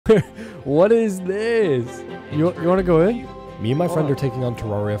What is this? You want to go in? Me and my friend are taking on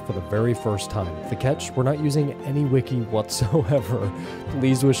Terraria for the very first time. The catch, we're not using any wiki whatsoever.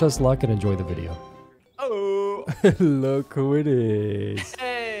 Please wish us luck and enjoy the video. Oh! Look who it is.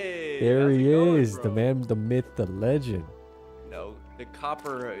 Hey! There how's it he going, is, bro? the man, the myth, the legend. No, the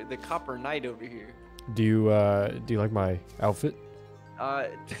copper knight over here. Do you like my outfit?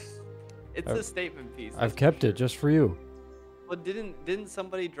 It's a statement piece. I've kept it just for you. Well, didn't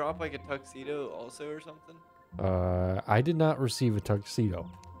somebody drop like a tuxedo also or something? I did not receive a tuxedo.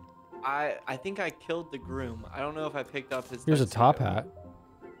 I think I killed the groom. I don't know if I picked up his. Here's a tuxedo. top hat.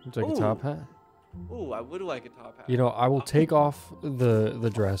 Would you like a top hat? Ooh, I would like a top hat. You know, I will take off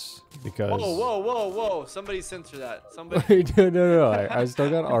the dress because. Whoa! Somebody censor that. Somebody. no. I still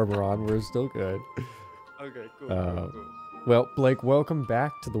got armor on. We're still good. Okay, cool, cool. Well, Blake, welcome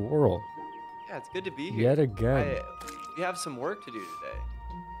back to the world. Yeah, it's good to be here. Yet again. We have some work to do today.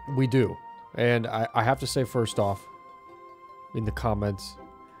 We do. And I have to say first off, in the comments,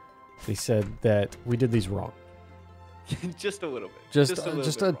 they said that we did these wrong. Just a little bit. Just bit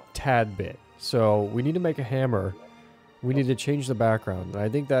a wrong. tad bit. So we need to make a hammer. We need to change the background. And I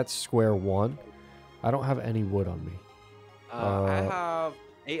think that's square one. I don't have any wood on me. I have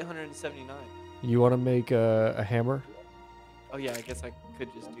 879. You want to make a hammer? Oh yeah, I guess I could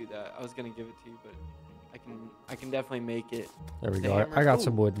just do that. I was gonna give it to you, but I can definitely make it. There we The go. hammer. I got Ooh.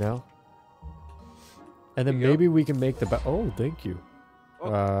 some wood now. And then There you go. maybe we can make the oh, thank you.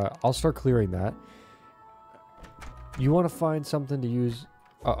 Oh. I'll start clearing that. You want to find something to use?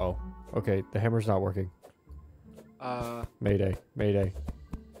 Uh-oh. Okay, the hammer's not working. Mayday.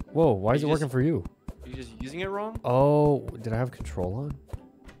 Whoa, why is it working for you? Are you just using it wrong? Oh, did I have control on?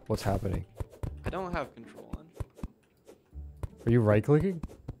 What's happening? I don't have control on. Are you right-clicking?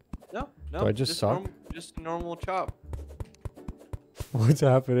 No. Do I just suck? Just normal chop. What's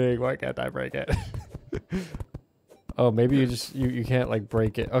happening? Why can't I break it? Oh, maybe you can't like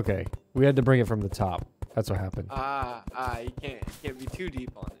break it. Okay, we had to bring it from the top. That's what happened. You can't be too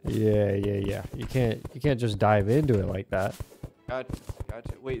deep on it. Yeah. You can't just dive into it like that. Gotcha.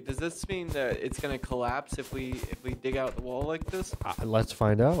 Wait, does this mean that it's gonna collapse if we dig out the wall like this? Let's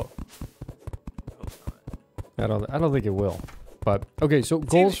find out. Hope not. I don't think it will. But okay, so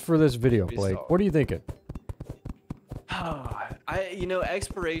goals for this video, Blake. What are you thinking?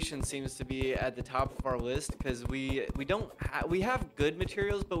 Exploration seems to be at the top of our list because we have good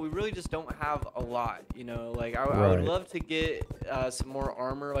materials, but we really just don't have a lot. Like I would love to get some more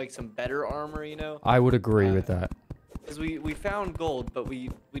armor, like some better armor. I would agree with that. Because we found gold, but we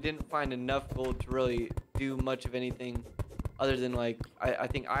didn't find enough gold to really do much of anything other than like I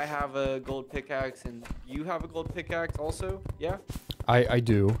think I have a gold pickaxe and you have a gold pickaxe also. Yeah. I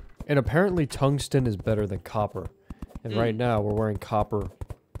do, and apparently tungsten is better than copper. And right now we're wearing copper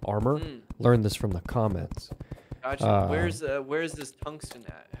armor. Learn this from the comments. Gotcha. Where's this tungsten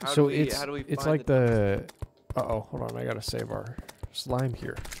at? How do we find it's like the uh-oh, hold on, I gotta save our slime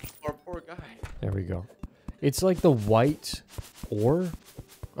here. Our poor guy. There we go. It's like the white ore,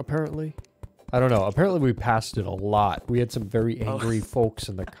 apparently. I don't know. Apparently we passed it a lot. We had some very angry folks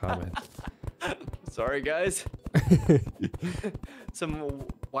in the comments. Sorry, guys. Some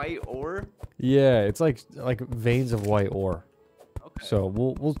white ore. Yeah, it's like veins of white ore. Okay. So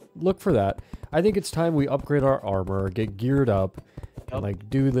we'll look for that. I think it's time we upgrade our armor, get geared up, and like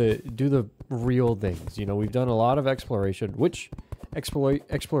do the real things. We've done a lot of exploration, which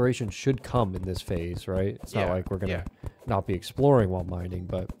exploration should come in this phase, right? It's not like we're gonna not be exploring while mining,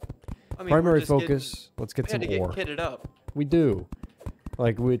 but primary focus. Let's get some ore. Kitted up. We do.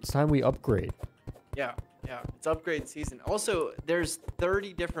 It's time we upgrade. Yeah. It's upgrade season. Also, there's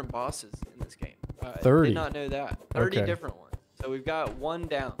 30 different bosses in this game. 30. I did not know that. 30 different ones. So we've got one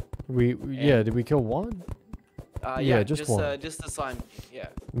down. Did we kill one? Yeah, just one. Just the slime king. Yeah.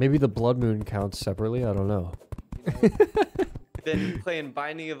 Maybe the blood moon counts separately. I don't know. Been playing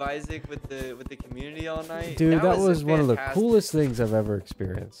Binding of Isaac with the community all night. Dude, that was one of the coolest things I've ever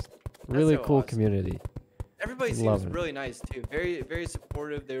experienced. Really cool awesome. Community. Everybody seems really nice too. Very, very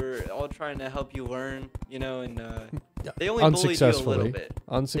supportive. They were all trying to help you learn, and they only bullied you a little bit.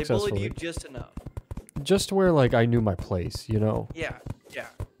 Unsuccessfully. They bullied you just enough. Just to where I knew my place, Yeah.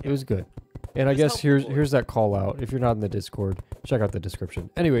 It was good. And I guess here's that call out. If you're not in the Discord, check out the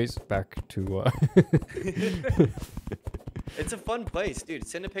description. Anyways, back to It's a fun place, dude.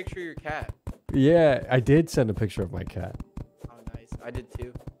 Send a picture of your cat. Yeah, I did send a picture of my cat. Oh, nice. I did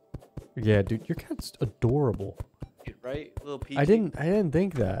too. Yeah, dude, your cat's adorable. Dude, right? Little Peachy. I didn't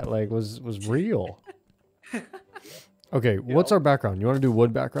think that was real. Okay, what's our background? You want to do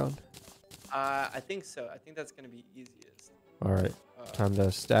wood background? I think so. I think that's gonna be easiest. All right, time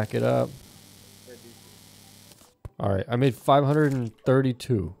to stack it up. All right, I made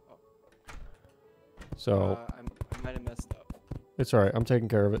 532. So I might have messed up. it's all right. I'm taking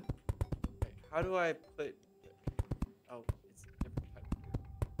care of it. Okay, how do I put? Oh, it's a different type.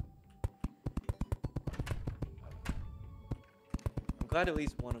 I'm glad at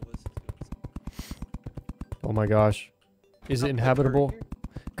least one of us is doing something. Oh my gosh, is it Can I put dirt inhabitable? here?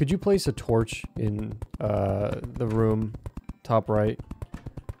 Could you place a torch in the room, top right?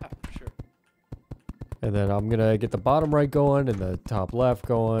 Ah, sure. And then I'm gonna get the bottom right going and the top left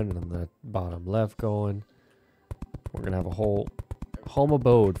going and the bottom left going. We're gonna have a whole home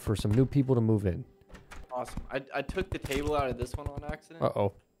abode for some new people to move in. Awesome. I took the table out of this one on accident. Uh-oh.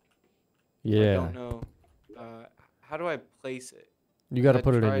 I Yeah. don't know. How do I place it? You gotta I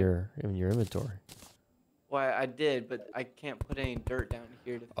put it tried- in your inventory. Well, I did, but I can't put any dirt down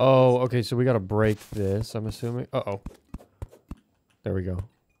here. To Oh, okay, so we gotta break this, I'm assuming. Uh-oh. There we go.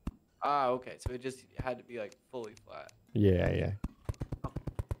 Ah, okay. So it just had to be like fully flat. Yeah.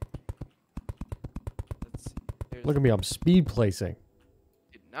 Let's see. There's Look at me, I'm speed placing.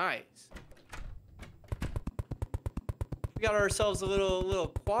 nice. We got ourselves a little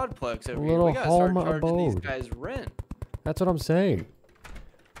quadplex over here. Little We gotta start home charging these abode. guys rent. That's what I'm saying.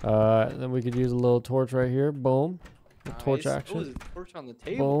 Then we could use a little torch right here. Boom. Torch Nice. action. Oh, there's a torch on the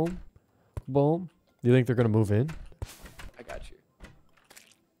table. Boom. Boom. Do you think they're gonna move in? I got you.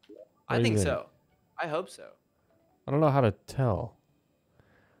 What I do you think think? so. I hope so. I don't know how to tell.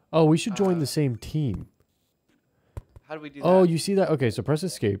 Oh, we should join Uh, the same team. How do we do that? Oh, you see that? Okay, so press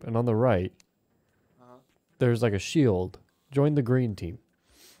escape, and on the right, Uh-huh. there's like a shield. Join the green team.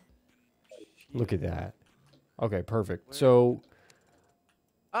 Look at that. Okay, perfect. Where- So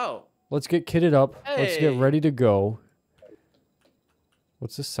Oh, let's get kitted up. Let's get Hey. ready to go.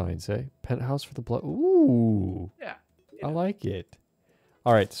 What's this sign say? Penthouse for the blood. Ooh, yeah. I like it.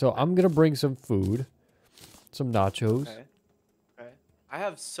 All right, so I'm gonna bring some food, some nachos. Okay. Okay. I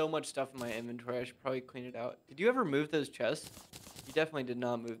have so much stuff in my inventory. I should probably clean it out. Did you ever move those chests? You definitely did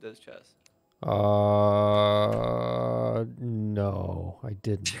not move those chests. No, I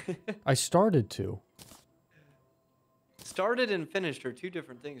didn't. I started to. Started and finished are two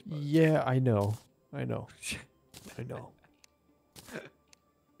different things, bud. Yeah, I know. I know. I know.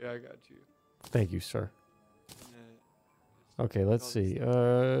 Yeah, I got you. Thank you, sir. Uh, Okay, let's all this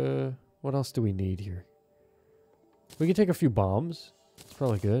see. What else do we need here? We can take a few bombs. It's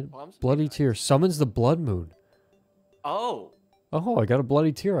probably good. bombs would be Bloody nice. tear summons the blood moon. Oh. Oh, I got a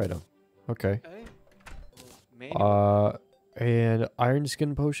bloody tear item. Okay. Okay. Well, maybe. And iron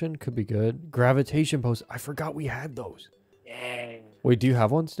skin potion could be good. Gravitation potion. I forgot we had those. Yeah. Wait, do you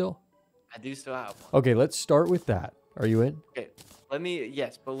have one still? I do still have one. Okay, let's start with that. Are you in? Okay. Let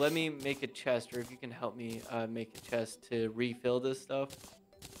me make a chest, or if you can help me make a chest to refill this stuff.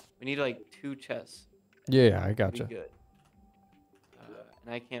 We need like 2 chests. Yeah, I to gotcha. be good.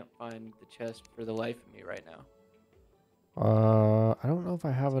 And I can't find the chest for the life of me right now. I don't know if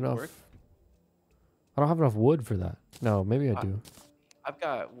I have enough. Work? I don't have enough wood for that. No, maybe I do. I've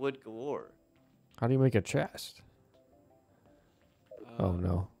got wood galore. How do you make a chest? Uh, Oh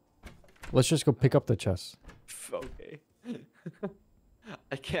no. Let's just go pick up the chest. Okay.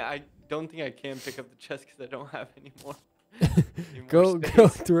 I don't think I can pick up the chest because I don't have any more. Go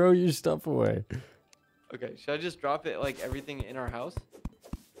throw your stuff away. Okay, should I just drop it like everything in our house?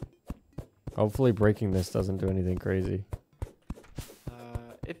 Hopefully breaking this doesn't do anything crazy.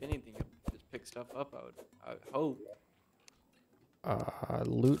 If anything, it just pick stuff up. I would hope.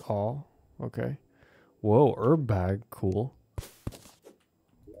 Loot all. Okay. Whoa, herb bag. Cool.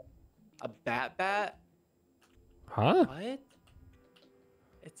 A bat? Huh? What?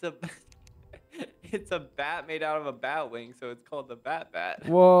 It's a it's a bat made out of a bat wing, so it's called the bat.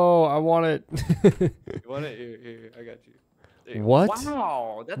 Whoa, I want it. You want it? Here, I got you. There you go. What?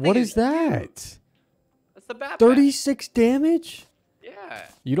 Wow, that What thing is that? huge. That's the bat. 36 damage? Yeah.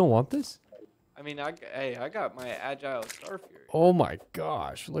 You don't want this? I mean, I got my agile star fury. Oh my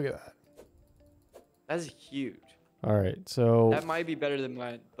gosh, look at that. That's huge. All right, so That might be better than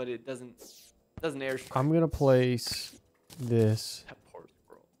mine, but it doesn't airstrike. I'm going to place this. That poor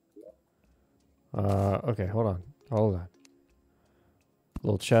squirrel. Okay, hold on.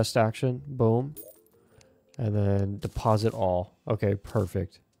 Little chest action, boom. And then deposit all. Okay,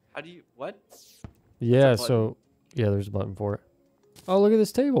 perfect. How do you what? Yeah, button? so yeah, there's a button for it. Oh, look at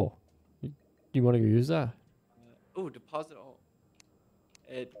this table. You want to go use that? Oh, deposit all.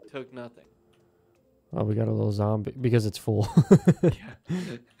 It took nothing. Oh, we got a little zombie because it's full. Yeah.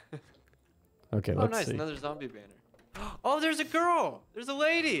 Okay, Oh, let's nice, see. another zombie banner. Oh, there's a girl. There's a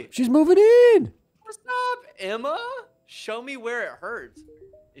lady. She's moving in. What's up, Emma? Show me where it hurts.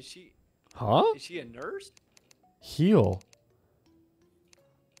 Is she? Huh? Is she a nurse? Heal.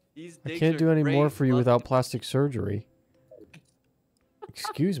 These I digs can't are do any more great. for you Love without plastic surgery.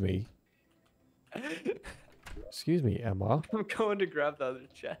 Excuse me. Excuse me, Emma. I'm going to grab the other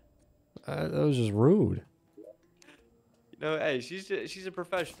chest. That was just rude. You know, hey, she's a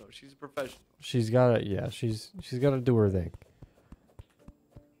professional. She's a professional. She's got to, yeah, she's got to do her thing.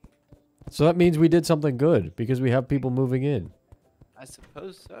 So that means we did something good because we have people moving in. I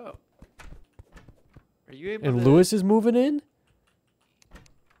suppose so. Are you able And to... Lewis is moving in?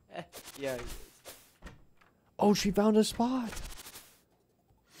 Yeah. He is. Oh, she found a spot.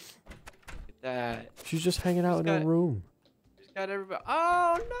 Look at that. She's just hanging out in her room. She's got everybody.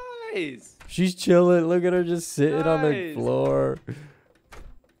 Oh, nice. She's chilling. Look at her just sitting on the Nice. floor.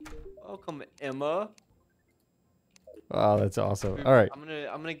 Welcome, Emma. Oh, that's awesome. All right, I'm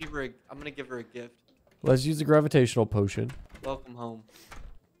gonna give her a gift. let's use the gravitational potion. Welcome home.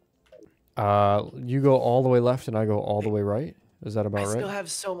 You go all the way left and I go all the way right. Is that about I right?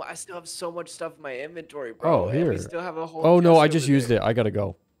 still have so much stuff in my inventory, bro. Oh, and here. we still have a whole Oh no, chest I over just used there. it. I gotta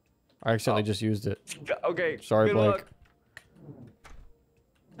go. I accidentally just used it. Okay. Sorry, good Blake.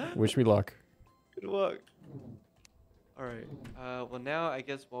 Luck. Wish me luck. Good luck. All right. Well, now I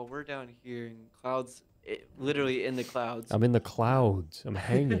guess while we're down here in clouds, literally in the clouds, I'm in the clouds. I'm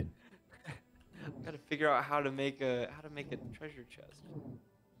hanging. gotta figure out how to make a treasure chest.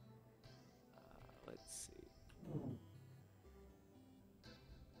 Let's see.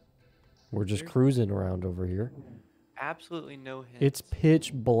 We're just cruising around over here. Absolutely no hints. It's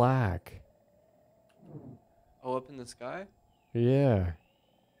pitch black. Oh, up in the sky. Yeah.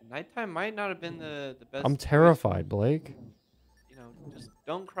 Nighttime might not have been the best. I'm choice. terrified, Blake. You know, just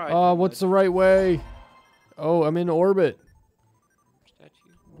don't cry. Oh, too what's the much. right way? Oh, I'm in orbit. Statue.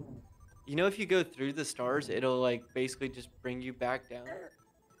 You know, if you go through the stars, it'll like basically just bring you back down.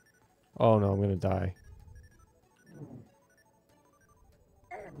 Oh no, I'm gonna die.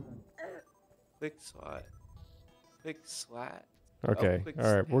 Quick slot. Quick slat. Okay. quick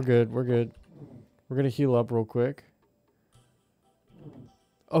All right, we're good. We're good. We're gonna heal up real quick.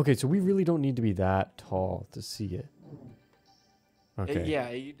 Okay, so we really don't need to be that tall to see it. Okay. Yeah,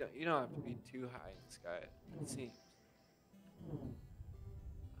 you don't have to be too high in the sky. It seems.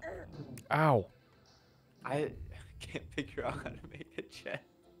 Ow. I can't figure out how to make a chest.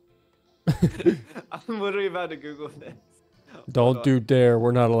 I'm literally about to Google this. Hold Don't on. do dare.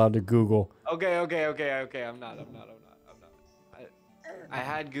 We're not allowed to Google. Okay. I'm not. I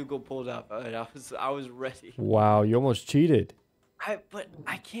had Google pulled up. I was ready. Wow, you almost cheated. But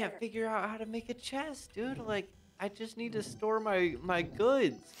I can't figure out how to make a chest, dude. Like, I just need to store my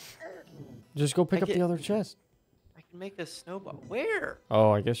goods. Just go pick up the get- other chest. I can make a snowball. Where?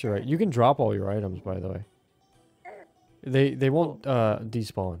 Oh, I guess you're right. You can drop all your items, by the way. They won't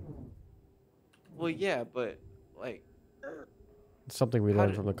despawn. Well, yeah, but like, It's something we How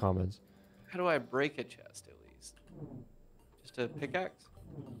learned did- from the comments. how do I break a chest at least? Just a pickaxe?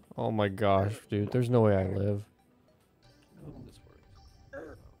 Oh my gosh, dude. There's no way I live. I hope this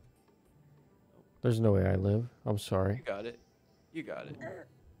works. There's no way I live. I'm You sorry. got it. You got it.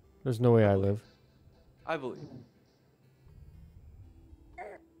 There's no way I live. I believe.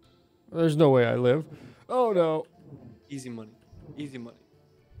 There's no way I live. Oh no. Easy money. Easy money.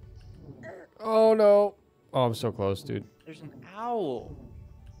 Oh no. Oh, I'm so close, dude. There's an owl.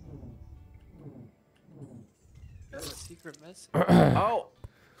 It's a secret message. Oh.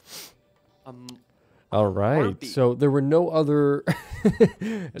 All right. Heartbeat. So there were no other,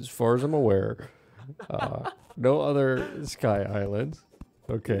 as far as I'm aware, no other sky islands.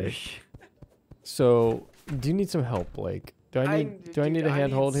 Okay. So do you need some help, Blake? Do I need a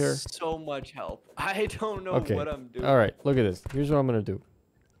handhold here? So much help. I don't know Okay. what I'm doing. All right. Look at this. Here's what I'm gonna do.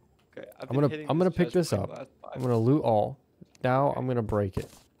 Okay, I'm gonna pick this up. I'm gonna loot all. Now I'm gonna break it.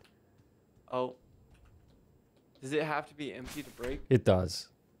 Oh. Does it have to be empty to break? It does.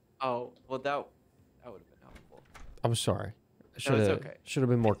 Oh, well that would have been helpful. I'm sorry. No, it's okay. Should have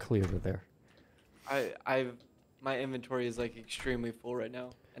been more clear there. My inventory is like extremely full right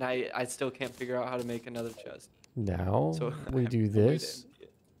now, and I still can't figure out how to make another chest. Now So we I do have no way to this. empty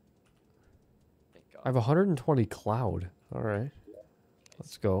it. Thank I have 120 cloud. All right.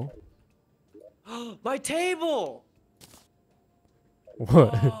 Let's go. God. My table.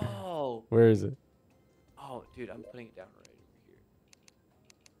 What? Oh. Where is it? Oh, dude, I'm putting it down right over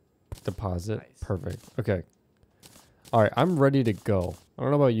here. Deposit. Nice. Perfect. Okay. All right. I'm ready to go. I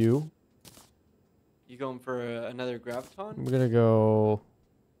don't know about you. You going for another graviton? I'm gonna go.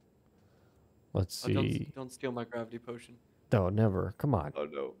 Let's Oh, see. don't steal my gravity potion. No, never. Come on. Oh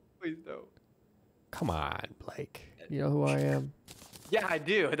no, please no. Come on, Blake. You know who I am? Yeah, I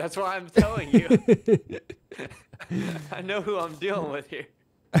do. That's why I'm telling you. I know who I'm dealing with here.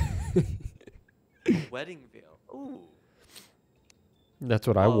 Wedding veil. Ooh. That's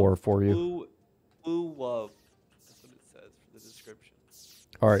what I wore for you. Blue love. That's what it says for the description.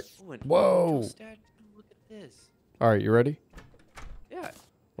 All right. Ooh, Whoa. Look at this. All right, you ready? Yeah.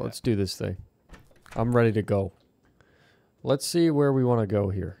 Let's do this thing. I'm ready to go. Let's see where we want to go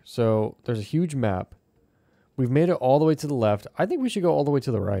here. So there's a huge map. We've made it all the way to the left. I think we should go all the way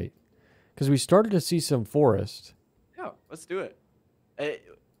to the right. Because we started to see some forest. Yeah, let's do it.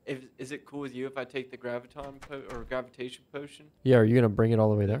 Is it cool with you if I take the gravitation potion? Yeah, are you going to bring it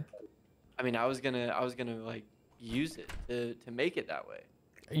all the way there? I mean, I was gonna like use it to make it that way.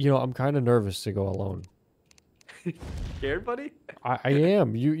 You know, I'm kind of nervous to go alone. Scared, buddy? I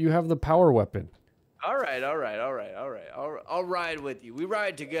am. You have the power weapon. All right. I'll ride with you. We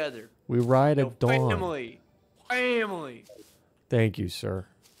ride together. We ride at dawn. Family. Thank you, sir.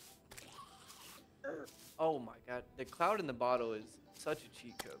 Oh my god, the cloud in the bottle is such a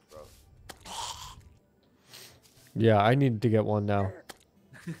cheat code, bro. Yeah, I need to get one now.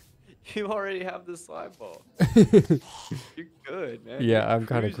 You already have the slide ball. You're good, man. Yeah, You're I'm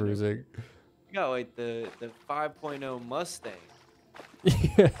kind of cruising. You got like the 5.0 Mustang.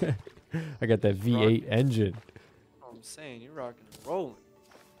 I got that V8 engine. I'm saying, you're rocking and rolling.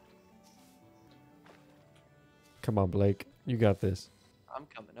 Come on, Blake. You got this. I'm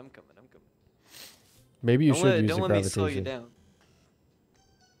coming. Maybe you should use the don't let me slow you gravitation.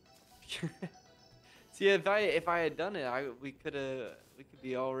 down. See, if I had done it, we could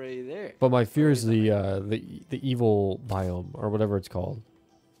be already there. But my fear is the evil biome or whatever it's called.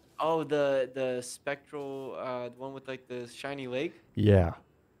 Oh, the spectral, the one with like the shiny lake. Yeah.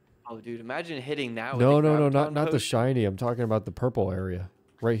 Oh, dude, imagine hitting that. No, with no, a no, graviton not the potion. shiny. I'm talking about the purple area,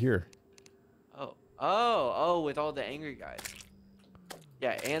 right here. Oh, with all the angry guys.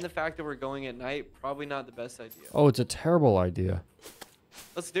 Yeah, and the fact that we're going at night, probably not the best idea. Oh, it's a terrible idea.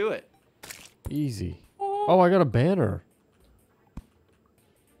 Let's do it. Easy. Oh, I got a banner.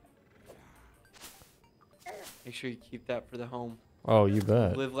 Make sure you keep that for the home. Oh, you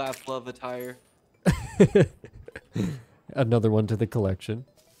bet. Live, laugh, love attire. Another one to the collection.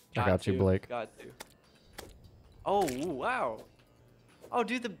 I got you, Blake. Got to. Oh, wow. Oh,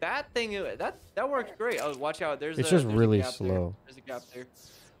 dude, the bat thing, that works great. Oh, watch out. It's just really slow. There's a gap there.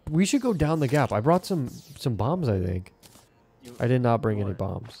 We should go down the gap. I brought some bombs, I think. I did not bring any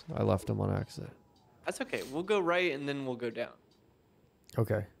bombs. I left them on accident. That's okay. We'll go right and then we'll go down.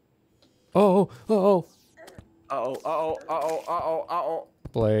 Okay. Oh. Uh-oh.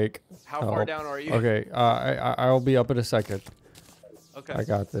 Blake. How far down are you? Okay, I'll be up in a second. Okay. I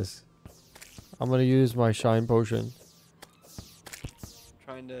got this. I'm gonna use my shine potion.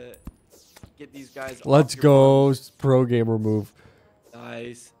 Trying to get these guys. Let's off your go, pro gamer move.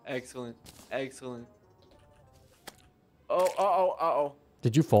 Nice. Excellent. Oh.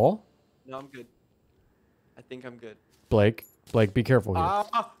 Did you fall? No, I'm good. I think I'm good. Blake, be careful here.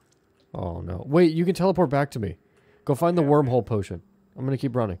 Ah! Oh no. Wait, you can teleport back to me. Go find the wormhole potion. I'm gonna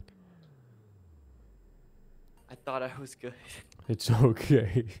keep running. I thought I was good. It's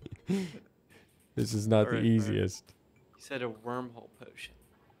okay. This is not the easiest. You said a wormhole potion.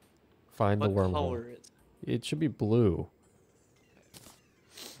 Find the What wormhole. color is it? It should be blue.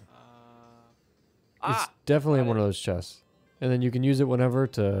 It's Ah! definitely in got one of those chests. And then you can use it whenever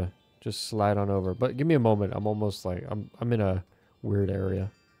to just slide on over. But give me a moment. I'm almost like I'm in a weird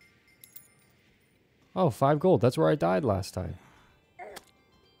area. Oh, 5 gold. That's where I died last time.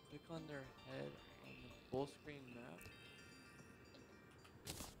 Click on their head on the full screen map.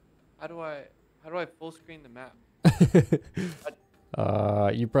 How do I full screen the map?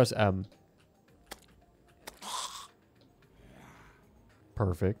 You press M.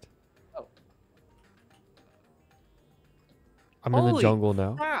 Perfect. Oh. I'm in the jungle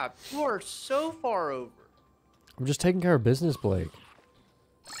now. Crap, you are so far over. I'm just taking care of business, Blake.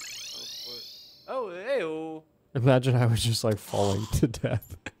 Oh, hey-oh. Imagine I was just like falling to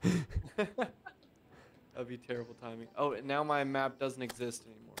death. That'd be terrible timing. Oh, now my map doesn't exist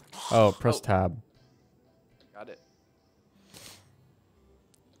anymore. Oh, press tab. Got it.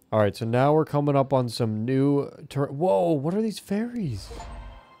 All right, so now we're coming up on some new... Whoa, what are these fairies?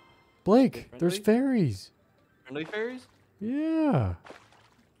 Blake, there's fairies. Friendly fairies? Yeah.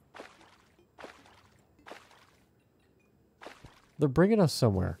 They're bringing us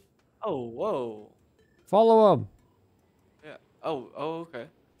somewhere. Oh, whoa. Follow them. Yeah. Oh, okay.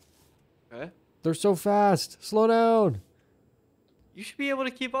 Okay. They're so fast. Slow down. You should be able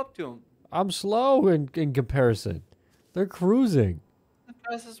to keep up to them. I'm slow in comparison. They're cruising. The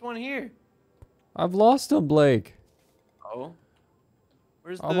fastest one here. I've lost him, Blake. Oh.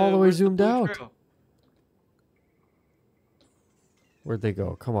 I'm all the way where's zoomed blue out. trail? Where'd they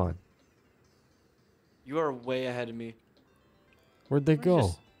go? Come on. You are way ahead of me. Where'd they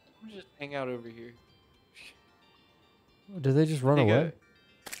go? I'm just hang out over here. Did they just run away?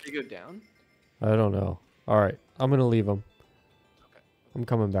 Did they go down? I don't know. All right, I'm gonna leave them. Okay. I'm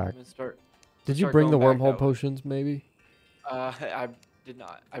coming back. I'm gonna start. Did you start bring the going back wormhole that way. potions, maybe? I did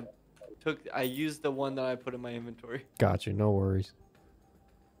not. I used the one that I put in my inventory. Got you. No worries.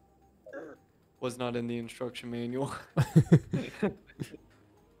 Was not in the instruction manual.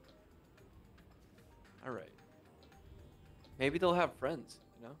 All right. Maybe they'll have friends,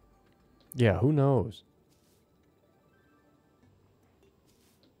 you know? Yeah, who knows?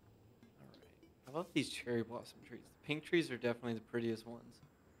 All right. How about these cherry blossom trees? The pink trees are definitely the prettiest ones.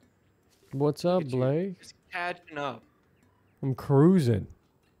 What's up, Look at you, Blake? just catching up. I'm cruising.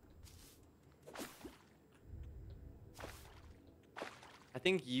 I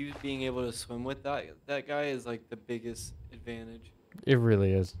think you being able to swim with that guy is like the biggest advantage. It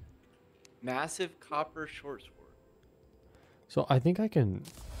really is. Massive copper short sword. So I think I can...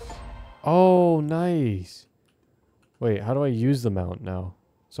 Oh, nice. Wait, how do I use the mount now?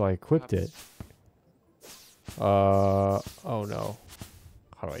 So I equipped it. Oh no.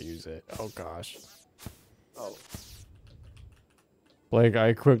 How do I use it? Oh gosh. Oh. Blake, I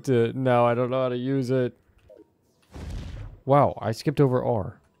equipped it. Now I don't know how to use it. Wow, I skipped over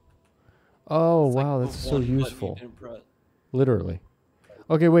R. Oh, It's like wow, the that's so one button you useful. didn't press. Literally.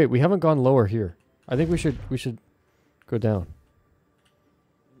 Okay, wait, we haven't gone lower here. I think we should go down.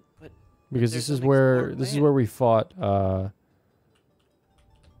 But Because there's this is an where explored land. we fought The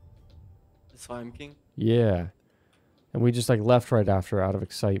Slime King? yeah. And we just like left right after out of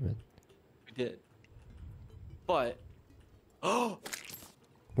excitement. We did. But oh,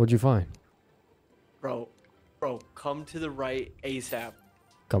 What'd you find? bro, come to the right ASAP.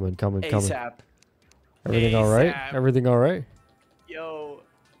 Coming. ASAP. Everything all right? ASAP. Everything all right? Yo.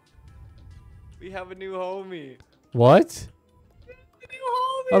 We have a new homie. What? A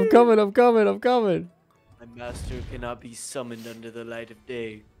new homie. I'm coming. My master cannot be summoned under the light of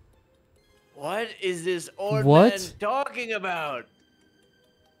day. What is this old What? man talking about?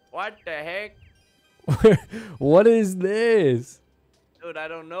 What the heck? What is this? Dude, I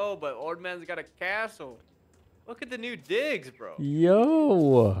don't know, but old man's got a castle. Look at the new digs, bro.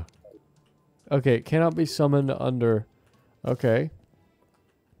 Yo. Okay, cannot be summoned under. Okay.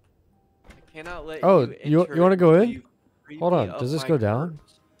 I cannot let Oh, you you enter wanna go until in? you free Hold me on, of does this my go down?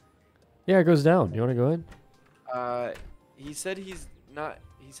 curse. Yeah, it goes down. You want to go in? He said he's not.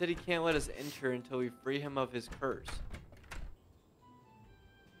 He said he can't let us enter until we free him of his curse.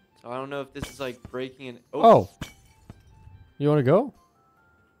 So I don't know if this is like breaking an. Oh. You want to go?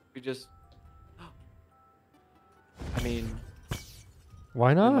 We just. I mean, Why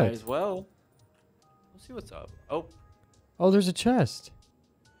we not? might as well. We'll see what's up. Oh, Oh, there's a chest.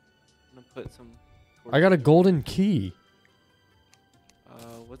 I'm gonna put some. I got a golden key.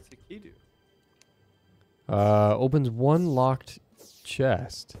 What's the key do? Opens one locked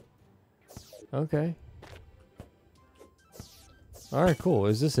chest. Okay. All right, cool.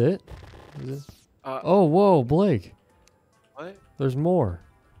 Is this it? Is this... Oh, whoa, Blake. What? There's more.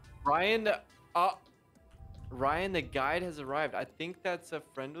 Ryan, Ryan, the guide has arrived. I think that's a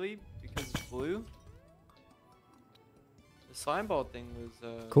friendly because it's blue. The slime ball thing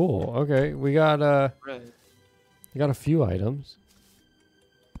was Cool. Okay, we got red. we got a few items.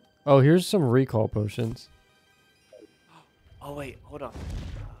 Oh, here's some recall potions. Oh wait, hold on.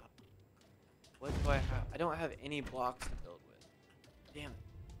 What do I have? I don't have any blocks to build with. Damn it.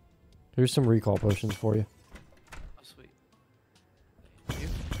 Here's some recall potions for you. Oh sweet. Thank you.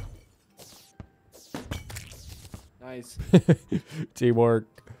 Nice. Teamwork.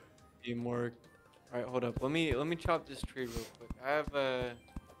 Teamwork. All right, hold up. Let me chop this tree real quick. I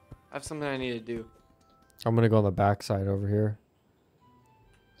have something I need to do. I'm gonna go on the back side over here.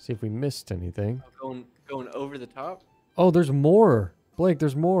 See if we missed anything. Going over the top. Oh, there's more. Blake,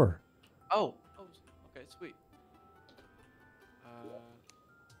 there's more. Oh, okay, sweet.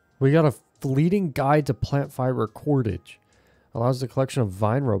 We got a fleeting guide to plant fiber cordage. Allows the collection of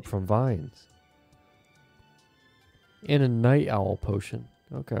vine rope from vines. And a night owl potion.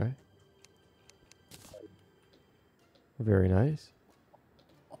 Okay. Very nice.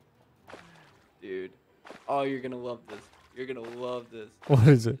 Dude. Oh, you're gonna love this. You're gonna love this. What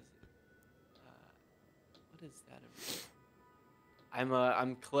is it? What is that over there?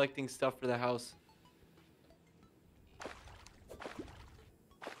 I'm collecting stuff for the house.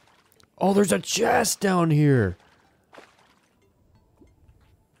 Oh, there's a chest down here.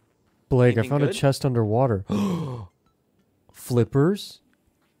 Blake, I Anything found a good? chest underwater. Flippers?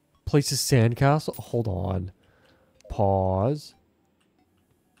 Place a sandcastle? Hold on. Pause.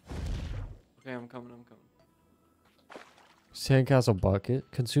 Okay, I'm coming. Sandcastle bucket.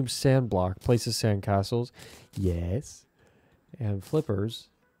 Consume sand block. Places sandcastles. Yes. And flippers.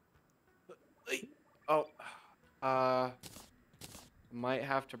 Oh, might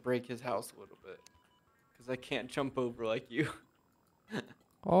have to break his house a little bit because I can't jump over like you.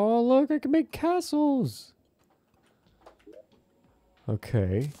 Oh, look, I can make castles.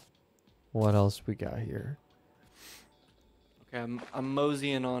 Okay. What else we got here? Okay, I'm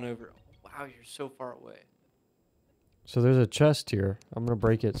moseying on over. Wow, you're so far away. So there's a chest here. I'm going to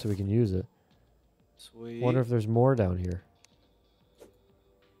break it so we can use it. Sweet. Wonder if there's more down here.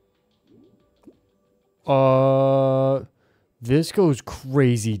 This goes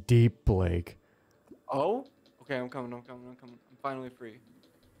crazy deep, Blake. Oh? Okay, I'm coming. I'm finally free.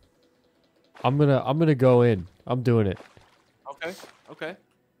 I'm gonna go in. I'm doing it. Okay.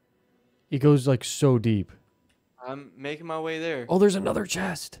 It goes like so deep. I'm making my way there. Oh, there's another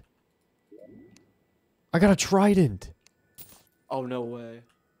chest. I got a trident. Oh, no way.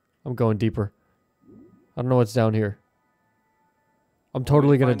 I'm going deeper. I don't know what's down here. I'm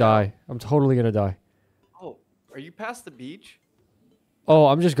totally gonna find die. out. I'm totally gonna die. Oh, are you past the beach? Oh,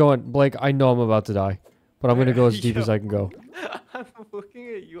 I'm just going. Blake, I know I'm about to die. But I'm gonna go as deep Yo. as I can go. I'm looking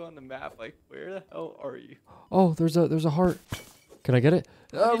at you on the map like, where the hell are you? Oh, there's a heart. Can I get it?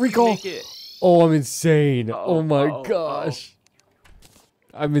 How did you Recall. make it? Oh, I'm insane. Uh-oh, Oh my uh-oh, gosh.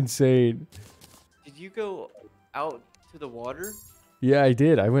 I'm insane. Did you go out to the water? Yeah, I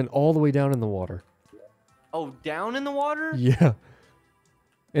did. I went all the way down in the water. Oh, down in the water? Yeah.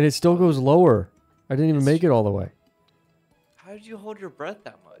 And it still goes lower. I didn't even It's make it all the way. How did you hold your breath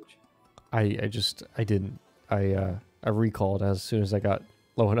that much? I didn't. I recalled as soon as I got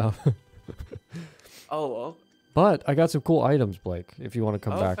low enough. Oh, But I got some cool items, Blake. If you want to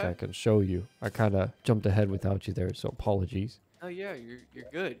come back, Okay. I can show you. I kind of jumped ahead without you there, so apologies. oh yeah, you're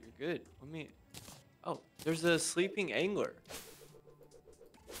good. You're good. Let me. Oh, there's a sleeping angler.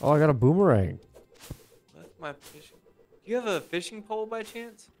 Oh, I got a boomerang. Left my fishing. Do you have a fishing pole by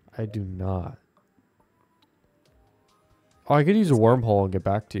chance? I do not. Oh, I could use a wormhole and get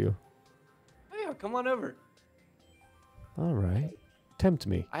back to you. Oh yeah, come on over. All right. Tempt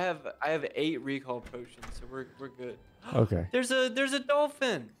me. I have 8 recall potions, so we're good. Okay. There's a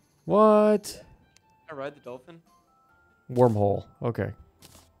dolphin. What? I ride the dolphin. Wormhole. Okay.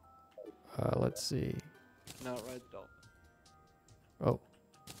 Let's see. Cannot ride the dolphin. Oh,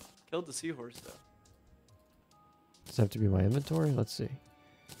 Killed the seahorse though. does it have to be my inventory? Let's see.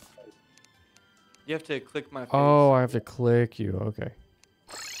 You have to click my face. Oh, I have to click you. Okay.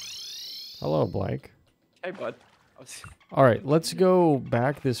 Hello, Blake. Hey, bud. I was- All right, let's go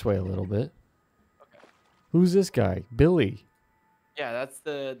back this way a little bit. Okay. Who's this guy? Billy. Yeah, that's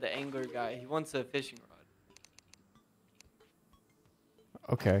the angler guy. He wants a fishing rod.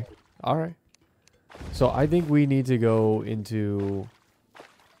 Okay. All right. So I think we need to go into...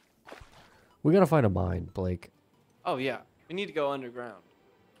 We got to find a mine, Blake. Oh yeah, we need to go underground.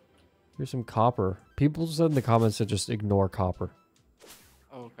 Here's some copper. People said in the comments to just ignore copper.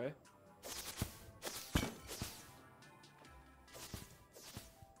 Oh, okay.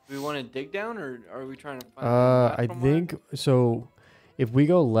 Do we want to dig down, or are we trying to find? I think so. If we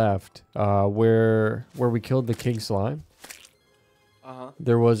go left, where we killed the king slime,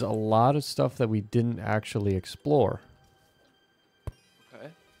 there was a lot of stuff that we didn't actually explore. Okay.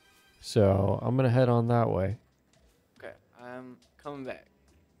 So I'm gonna head on that way. Okay. I'm coming back.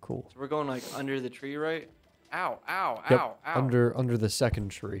 Cool. So we're going like under the tree, right? Ow! Ow! Yep, Ow! Ow! under the second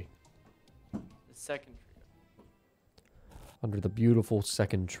tree. the second tree. Under the beautiful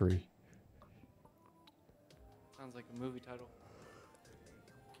second tree. Sounds like a movie title.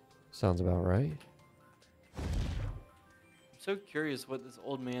 Sounds about right. I'm so curious what this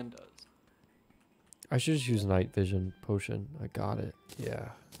old man does. I should just use night vision potion. I got it. Yeah.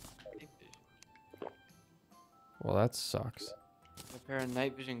 Night vision. Well, that sucks. A pair of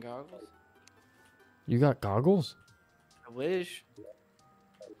night vision goggles. You got goggles? I wish. Can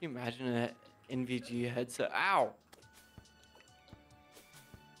you imagine an NVG headset? Ow!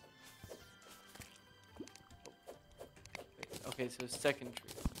 Okay, so second tree.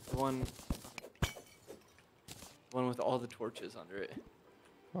 The one with all the torches under it.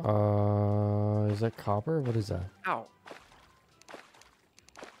 Is that copper? What is that? Ow!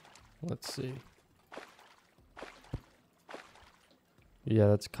 Let's see. Yeah,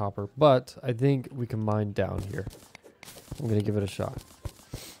 that's copper. But I think we can mine down here. I'm going to give it a shot.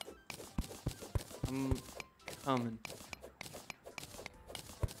 I'm coming.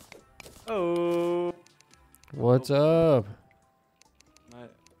 Oh. What's up?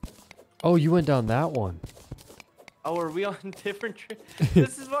 Oh, you went down that one. Oh, are we on different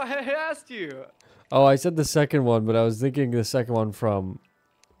This is why I asked you. Oh, I said the second one, but I was thinking the second one from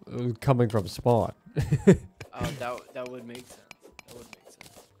coming from spawn. Oh, that would make sense. That would make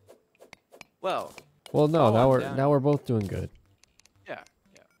sense. Well. Well, no, now we're both doing good. Yeah,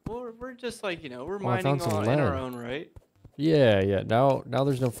 yeah. Well, we're just like, you know, we're Oh, I mining found some all in our lead. own right. Yeah, yeah. Now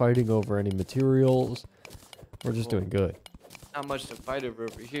there's no fighting over any materials. We're just doing good. Not much to fight over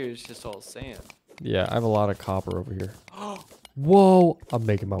here. It's just all sand. Yeah, I have a lot of copper over here. Whoa! I'm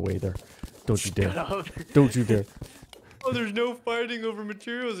making my way there. Don't you dare. Don't you dare. Oh, there's no fighting over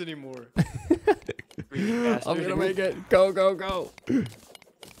materials anymore. I'm gonna make it. Go, go, go. Oh,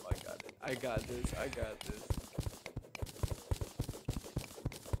 I got it. I got this. I got this.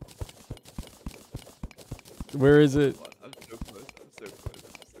 Where is it? I'm so close. I'm so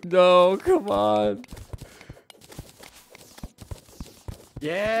close. No, come on.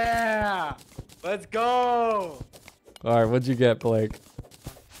 Yeah! Let's go! All right, what'd you get, Blake?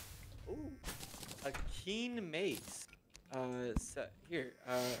 Ooh, a keen mace. Here,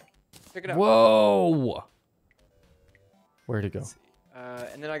 check it out. Whoa! Where'd it go? Let's see.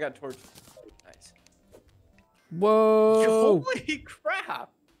 And then I got torches. Nice. Whoa! Holy crap!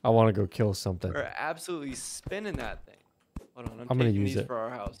 I want to go kill something. We're absolutely spinning that thing. Hold on, I'm gonna taking use these it. for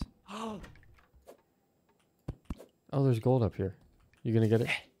our house. Oh, there's gold up here. You gonna get it?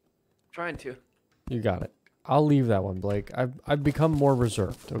 Trying to. You got it. I'll leave that one, Blake. I've become more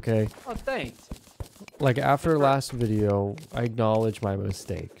reserved, okay? Oh, thanks. Like after last video, I acknowledge my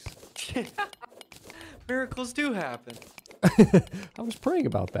mistakes. Miracles do happen. I was praying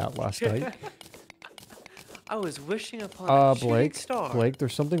about that last night. I was wishing upon a shooting Blake, star. Blake,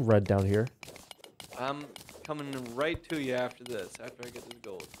 there's something red down here. I'm coming right to you after this, after I get this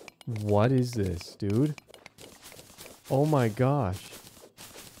gold. What is this, dude? Oh my gosh.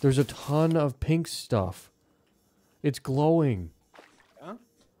 There's a ton of pink stuff. It's glowing. Huh?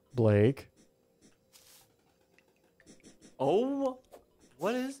 Blake. Oh,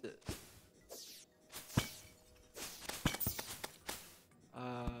 what is it? Okay,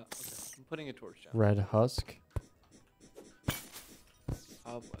 I'm putting a torch down. Red husk.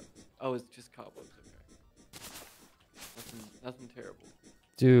 Cobwebs. Oh, it's just cobwebs. Okay. Nothing terrible.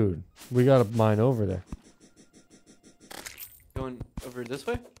 Dude, we got a mine over there. Going over this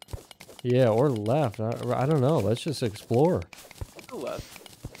way? Yeah, or left. I don't know. Let's just explore. Go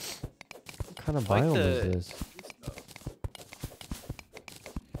left. What kind of Like biome the- is this? Stuff.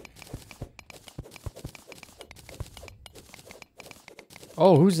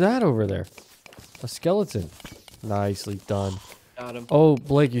 Oh, who's that over there? A skeleton. Nicely done. Got him. Oh,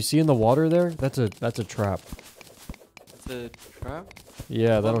 Blake, you see in the water there? That's a trap. It's a trap?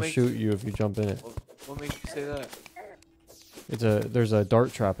 Yeah, What that'll makes- shoot you if you jump in it. What makes you say that? There's a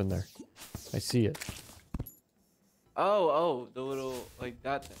dart trap in there. I see it. Oh, the little, like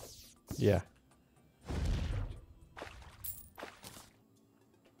that thing. Yeah.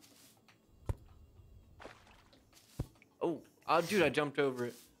 Oh, dude, I jumped over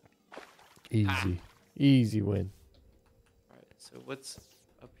it. Easy. Easy win. Alright, so what's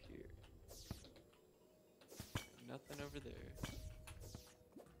up here? Nothing over there.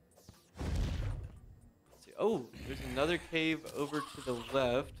 Let's see. Oh, there's another cave over to the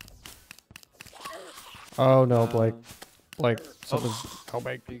left. Oh no, Blake. Um, Blake, something's oh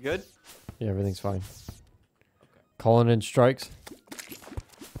my. You good? Yeah, everything's fine. Okay. Calling in strikes.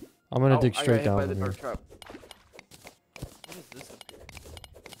 I'm gonna dig I got straight hit down by the from here. dark trap. What is this up here?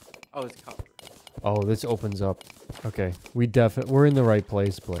 Oh, it's copper. Oh, this opens up. Okay, we're in the right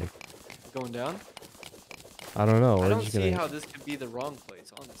place, Blake. Going down? I don't know. I We're don't just see gonna. how this could be the wrong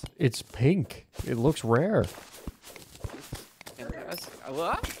place, honestly. It's pink. It looks rare. Fantastic.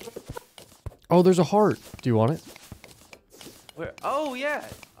 What? Oh, there's a heart. Do you want it? Where? Oh, yeah.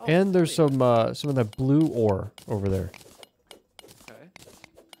 Oh, And there's great. some of that blue ore over there. Okay.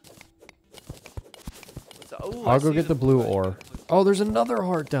 Oh, I'll go get the blue ore. Oh, there's another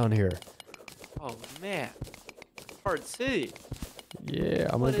heart down here. Oh, man. Heart City. Yeah,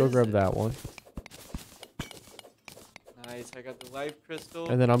 I'm What gonna go is grab it? that one. Nice. I got the life crystal.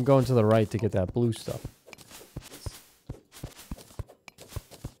 And then I'm going to the right to get that blue stuff.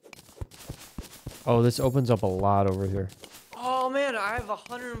 Oh, this opens up a lot over here. Oh, man. I have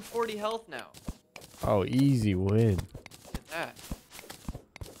 140 health now. Oh, easy win. Look at that.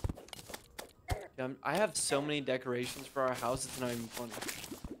 I have so many decorations for our house, it's not even funny.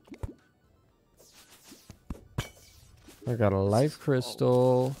 I got a life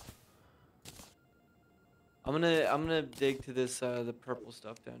crystal. I'm gonna dig to this the purple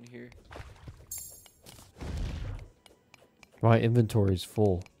stuff down here. My inventory's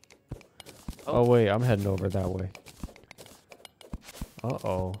full. Oh wait, I'm heading over that way.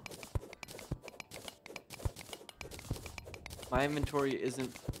 Uh-oh. My inventory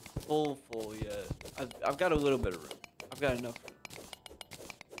isn't full yet. I've got a little bit of room. I've got enough room.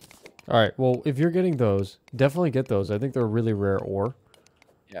 Alright, well, if you're getting those, definitely get those. I think they're really rare ore.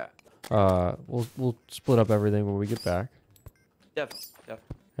 Yeah. We'll split up everything when we get back. Definitely.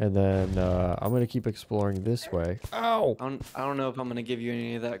 And then I'm gonna keep exploring this way. Ow! I don't know if I'm gonna give you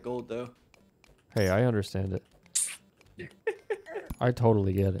any of that gold though. Hey, I understand it. I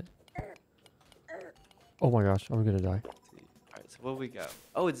totally get it. Oh my gosh, I'm gonna die. Alright, so what we got?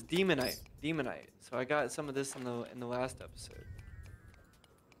 Oh, it's demonite. So I got some of this in the last episode.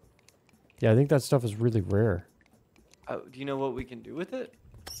 Yeah, I think that stuff is really rare. Do you know what we can do with it?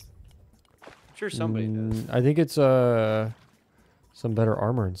 I'm sure somebody does. I think it's some better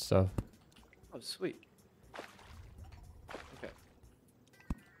armor and stuff. Oh, sweet. Okay.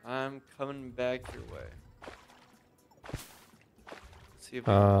 I'm coming back your way. See if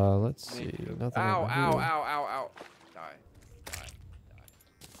let's see. Nothing ow, over ow, here. ow, ow, ow. Die.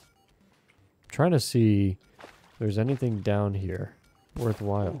 Trying to see if there's anything down here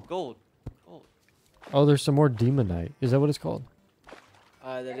worthwhile. Oh, gold. Oh, there's some more demonite. Is that what it's called?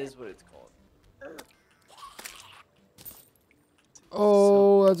 That is what it's called.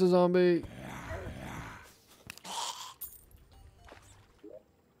 Oh, that's a zombie.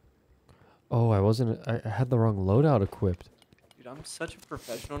 Oh, I had the wrong loadout equipped. Dude, I'm such a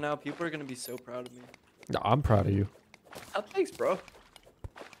professional now. People are gonna be so proud of me. No, I'm proud of you. Oh, thanks, bro.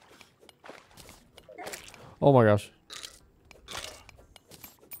 Oh my gosh.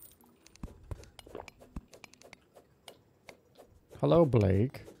 Hello,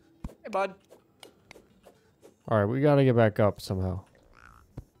 Blake. Hey, bud. All right, we gotta get back up somehow.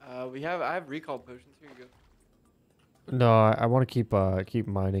 I have recall potions. Here you go. No, I want to keep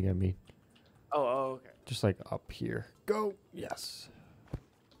mining. I mean, Oh, okay. just like up here. Go. Yes.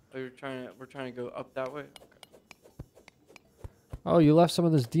 Oh, we're trying to go up that way. Okay. Oh, you left some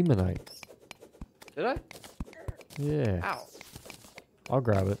of this demonite. Did I? Yeah. Ow. I'll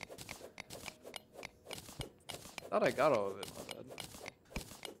grab it. Thought I got all of it. My bad.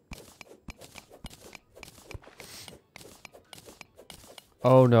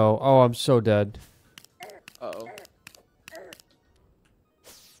 Oh no. Oh, I'm so dead. Uh-oh.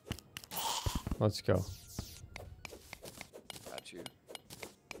 Let's go. Got you.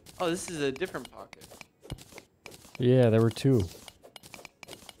 Oh, this is a different pocket. Yeah, there were two.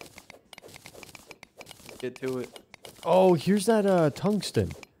 Let's get to it. Oh, here's that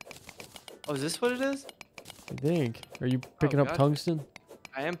tungsten. Oh, is this what it is? I think. Are you picking up gotcha. tungsten?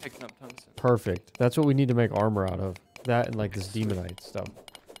 I am picking up tungsten. Perfect. That's what we need to make armor out of. That and like this demonite stuff.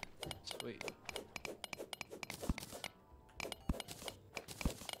 Sweet.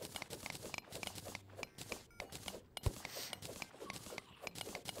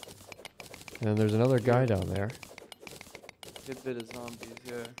 And then there's another guy down there. Good bit of zombies,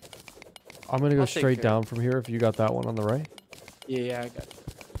 yeah. I'm gonna go I'll take straight care. down from here if you got that one on the right. Yeah, I got you.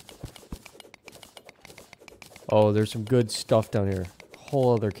 Oh, there's some good stuff down here.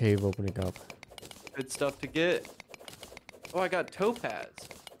 Whole other cave opening up. Good stuff to get. Oh, I got topaz.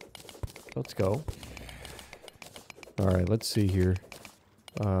 Let's go. All right, let's see here.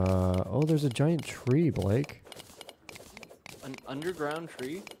 Oh, there's a giant tree, Blake. An underground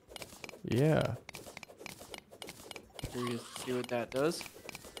tree? Yeah. Curious to see what that does.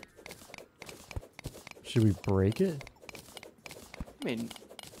 Should we break it? I mean,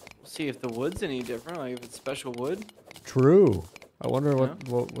 we'll see if the wood's any different, like if it's special wood. True. I wonder Yeah.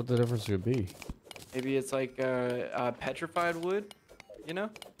 what the difference would be. Maybe it's like petrified wood, you know?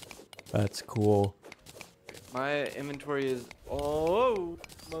 That's cool. My inventory is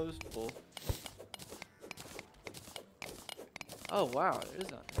almost full. Oh, wow, there is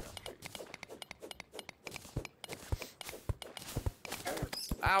an underground tree.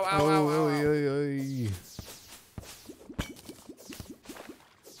 Ow, ow, ow, ow, ow.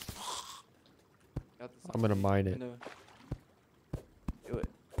 Got this I'm gonna on mine it. no. Do it.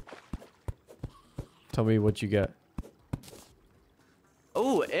 Tell me what you get.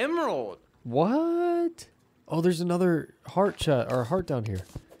 Oh, emerald. What? Oh, there's another heart down here.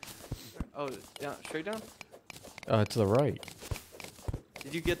 Oh, down, straight down? To the right.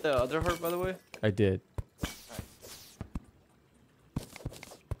 Did you get the other heart, by the way? I did.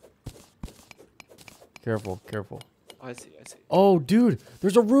 Careful, careful. Oh, I see, I see. Oh, dude,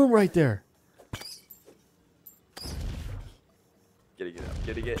 there's a room right there. Get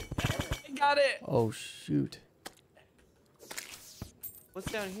it, I got it. Oh, shoot.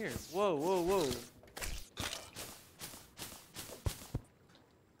 What's down here? Whoa, whoa, whoa.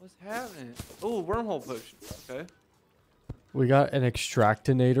 What's happening? Oh, wormhole potion. Okay. We got an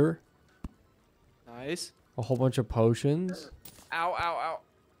extractinator. Nice. A whole bunch of potions. Ow, ow, ow.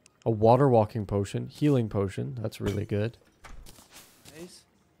 A water walking potion. Healing potion. That's really good. Nice.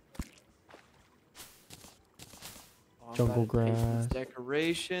 Oh, Jungle grass.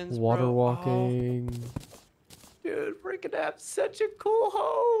 Decorations. Water bro. walking. Oh, dude, we're gonna have such a cool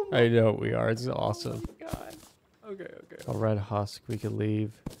home. I know we are. It's awesome. Oh my god. Okay, okay. A red husk we could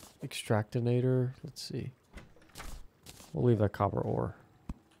leave. Extractinator. Let's see. We'll leave that copper ore.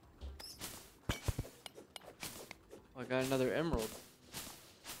 I got another emerald.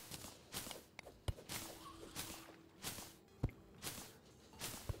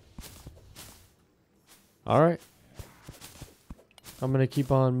 All right. I'm going to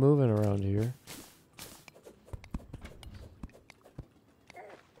keep on moving around here.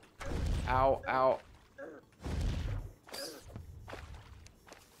 Ow, ow.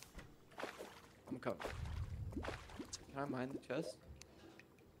 I'm coming. Can I mine the chest?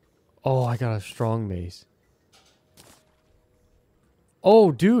 Oh, I got a strong mace.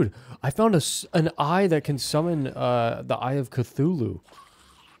 Oh, dude. I found an eye that can summon the Eye of Cthulhu.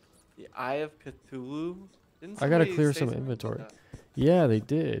 The Eye of Cthulhu? Didn't I got to somebody clear say some something about inventory. that? Yeah, they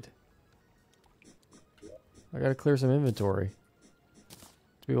did. I got to clear some inventory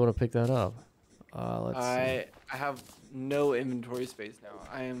to be able to pick that up. Let's see. I have no inventory space now.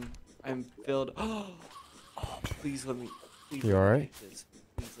 I'm filled. Oh, please let me. Please You let me alright? take this.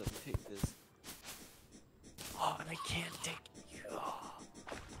 Please let me take this. Oh, and I can't take you. Oh,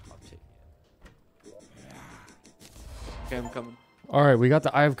 I'll take it. Okay, I'm coming. All right, we got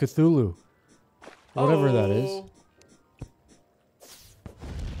the Eye of Cthulhu. Whatever that is. Oh.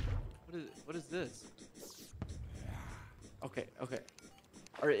 What is this? Okay, okay.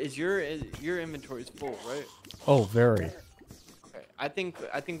 All right, is your inventory is full, right? Oh, very. Okay. I think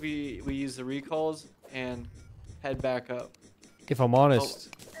we use the recalls and head back up. If I'm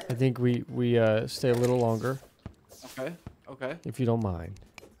honest, I think we stay a little longer, Okay. Okay. if you don't mind.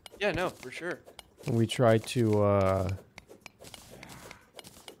 Yeah, no, for sure. And we try to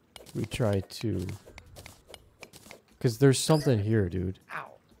because there's something here, dude.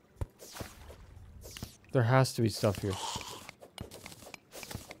 Ow. There has to be stuff here.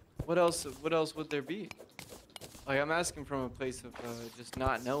 What else would there be? Like, I'm asking from a place of just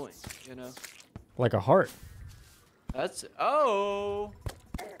not knowing, you know? Like a heart. That's oh.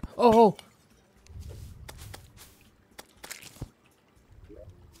 Oh.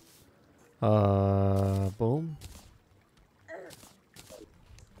 Boom.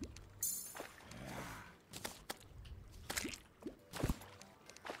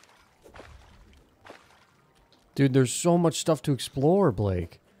 Dude, there's so much stuff to explore,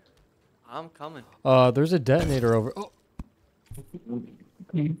 Blake. I'm coming. There's a detonator over. Oh.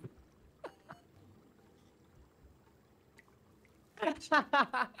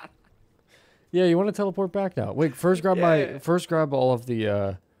 Yeah, you want to teleport back now? Wait, first grab first grab all of the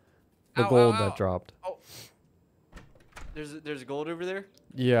Ow, gold ow, that ow. dropped. Oh. There's gold over there?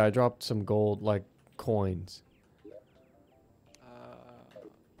 Yeah, I dropped some gold, like coins.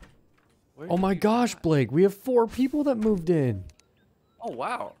 Where Oh did my you gosh, got- Blake, we have 4 people that moved in. Oh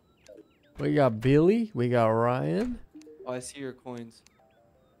wow. We got Billy, we got Ryan. Oh, I see your coins.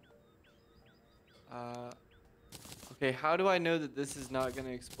 Okay, how do I know that this is not gonna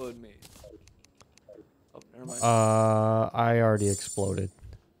explode me? Oh, never mind. I already exploded.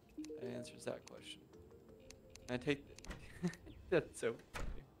 That answers that question. Can I take that's so funny.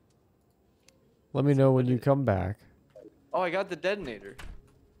 Let me know when you come back. Oh, I got the detonator.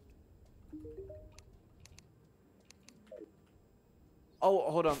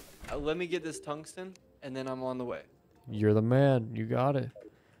 Oh, hold on. Let me get this tungsten, and then I'm on the way. You're the man. You got it.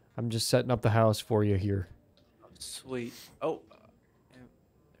 I'm just setting up the house for you here. Oh, sweet. Oh. Yeah, there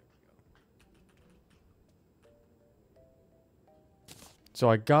we go. So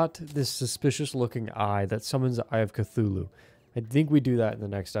I got this suspicious looking eye that summons the Eye of Cthulhu. I think we do that in the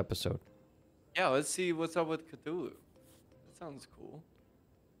next episode. Yeah, let's see what's up with Cthulhu. That sounds cool.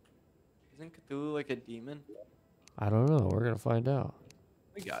 Isn't Cthulhu like a demon? I don't know. We're going to find out.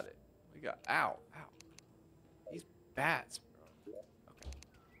 We got it. We got. Ow, ow. These bats, bro. Okay.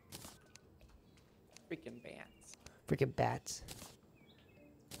 Freaking bats. Freaking bats.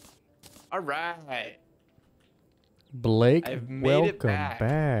 All right. Blake, I've made it welcome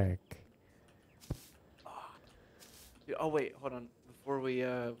back. Dude, oh wait, hold on. Before we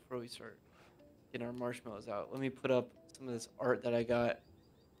start getting our marshmallows out, let me put up some of this art that I got.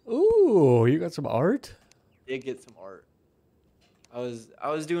 Ooh, you got some art? Did get some art. I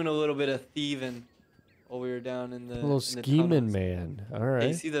was doing a little bit of thieving while we were down in the A little in the scheming tunnels. man. All Hey, you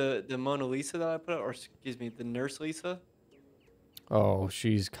right. see the Mona Lisa that I put up, or excuse me, the Nurse Lisa? Oh,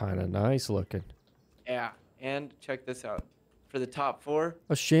 she's kind of nice looking. Yeah. And check this out. For the top 4,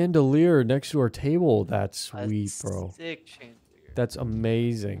 A chandelier next to our table. That's a sweet, bro. sick chandelier. That's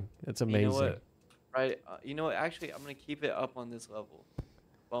amazing. That's amazing. You know what? Right. You know what? Actually, I'm gonna keep it up on this level.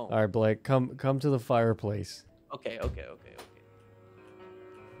 Boom. All right, Blake, come to the fireplace. Okay.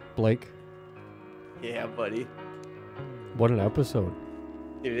 Blake, Yeah, buddy. what an episode.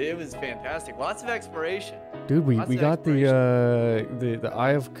 Dude, it was fantastic. Lots of exploration. Dude, we Lots of got the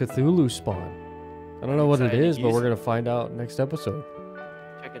Eye of Cthulhu spawn. I don't know what it excited to is, but use we're it. gonna find out next episode.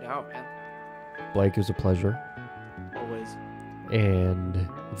 Check it out, man. Blake, it was a pleasure. Always. And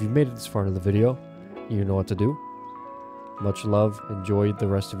if you've made it this far into the video, you know what to do. Much love. Enjoy the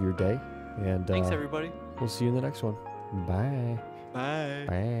rest of your day. And Thanks, everybody. we'll see you in the next one. Bye. Bye.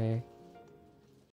 Bye.